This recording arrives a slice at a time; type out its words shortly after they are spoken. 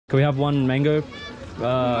Can we have one mango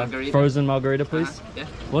frozen margarita, please? Yeah.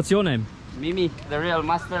 What's your name? Mimi, the real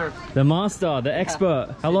master. The master, the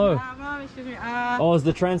expert. Hello. Excuse me. Oh, is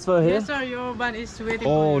the transfer here? Yes, sir. Your van is waiting.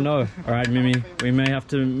 Oh no. All right, Mimi. We may have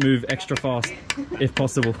to move extra fast, if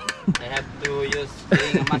possible. I have to use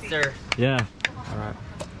being a master. Yeah. All right.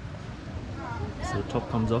 So the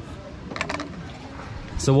top comes off.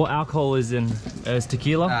 So what alcohol is in? Is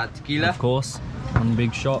tequila? Tequila. Of course. One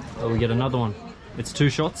big shot. Oh, we get another one. It's 2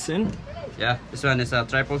 shots in. Yeah, this one is a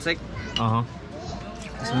triple sec. Uh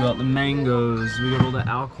huh. So we got the mangoes. We got all the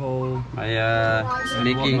alcohol.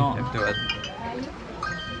 Making. whatnot.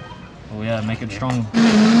 Oh yeah, make it strong.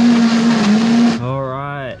 All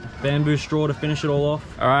right, bamboo straw to finish it all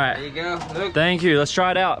off. All right. There you go. Look. Thank you. Let's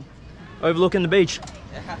try it out. Overlooking the beach.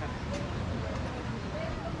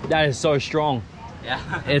 That is so strong.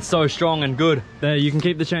 Yeah. It's so strong and good. There, you can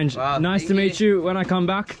keep the change. Wow, nice to meet you. When I come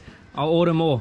back, I'll order more.